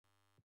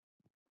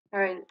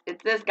Alright,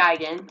 it's this guy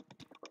again.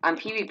 I'm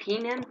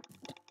PvPing him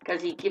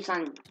because he keeps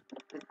on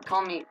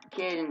calling me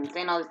kid and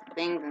saying all these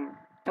things, and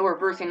we're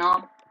versing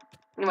off.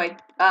 Anyway,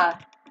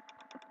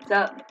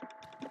 so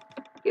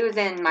he was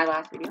in my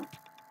last video.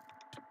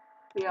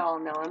 We all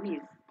know him.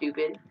 He's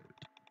stupid.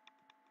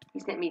 He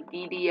sent me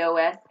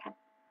DDoS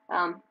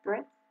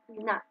threats.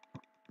 He's not.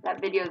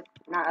 That video's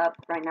not up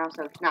right now,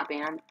 so it's not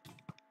banned.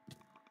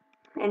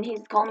 And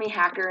he's calling me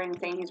hacker and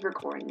saying he's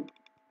recording.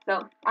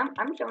 So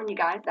I'm showing you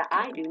guys that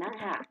I do not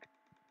hack.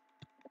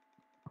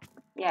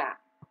 Yeah.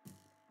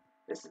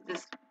 This is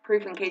just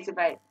proof in case if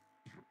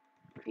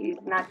he's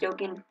not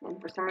joking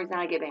and for some reason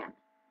I get banned.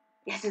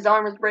 Yes, his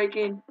armor's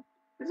breaking.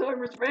 His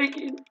armor's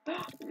breaking.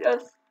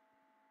 Yes.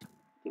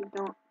 Dude,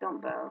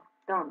 don't bow.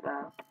 Don't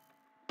bow.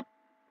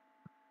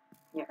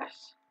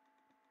 Yes.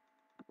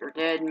 You're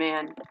dead,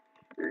 man.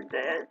 You're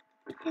dead.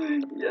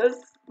 Yes.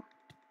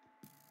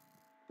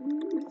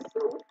 You're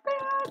so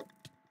bad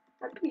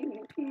at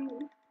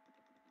PvP.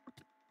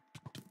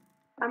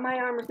 My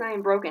armor's not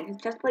even broken. His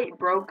chest plate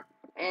broke,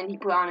 and he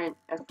put on it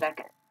a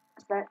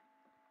set.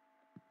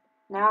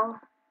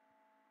 Now,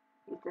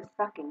 he's just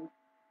sucking.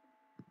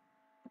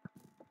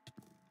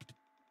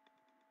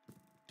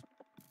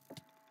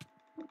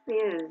 He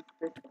is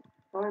this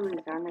poor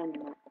loser on the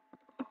internet.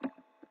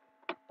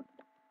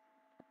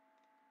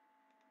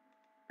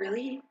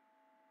 Really?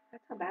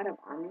 That's how bad of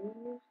armor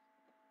he is?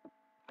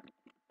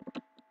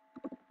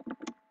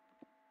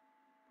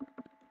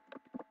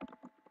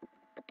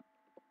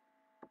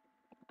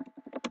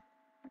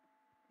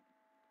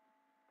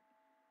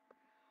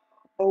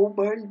 Oh,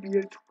 baby,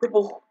 a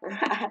triple.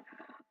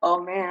 Oh,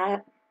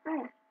 man.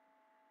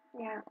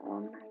 Yeah, oh,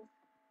 nice.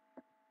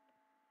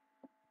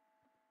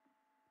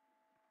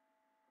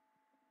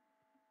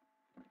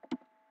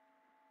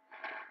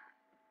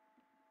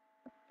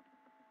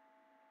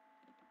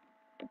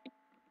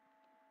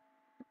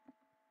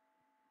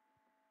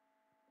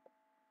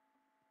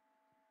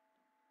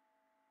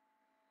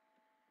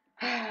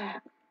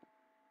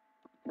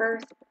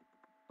 First,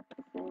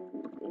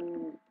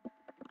 sending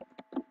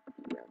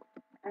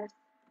S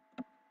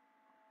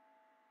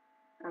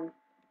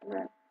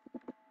rep,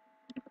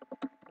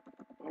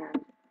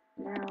 and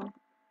now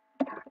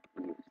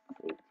you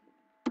safety.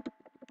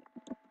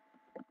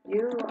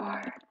 You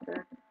are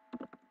the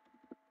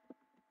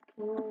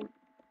king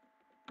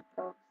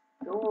of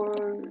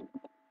sword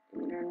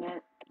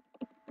internet.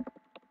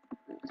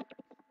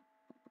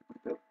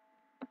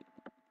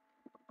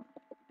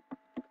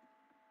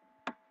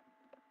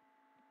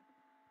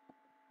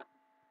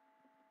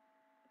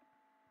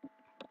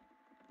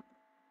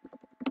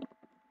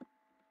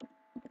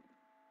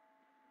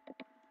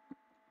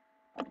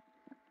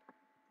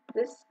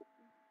 This,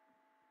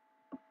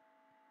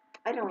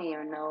 I don't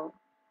even know.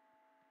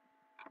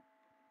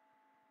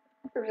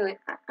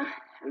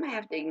 I might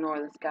have to ignore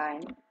this guy.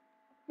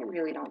 I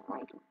really don't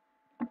like him.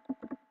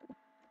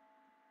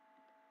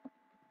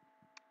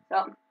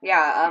 So,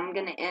 yeah, I'm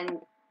gonna end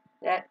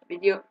that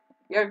video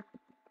here.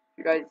 If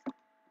you guys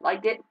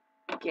liked it,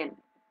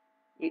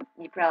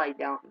 you probably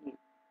don't.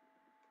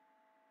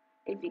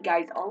 If you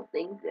guys all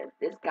think that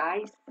this guy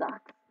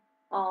sucks,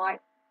 oh,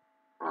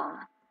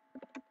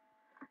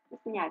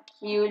 isn't that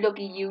cute? Look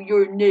at you,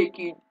 you're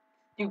naked,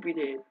 stupid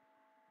head.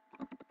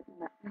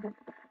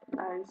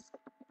 Nice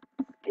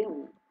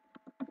skin,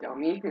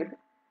 dummy.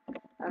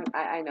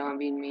 I know I'm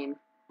being mean,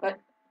 but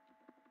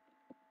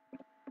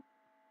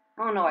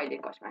I don't know why I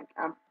did question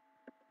mark.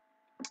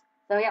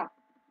 So yeah.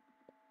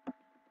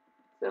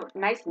 So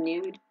nice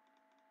nude.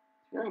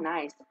 It's really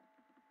nice.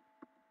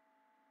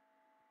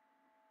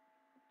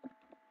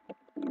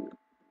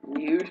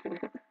 Nude.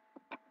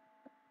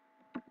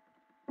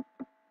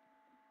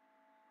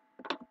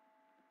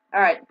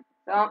 Alright,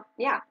 so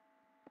yeah.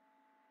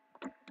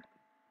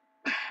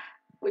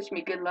 Wish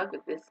me good luck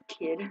with this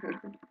kid.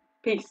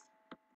 Peace.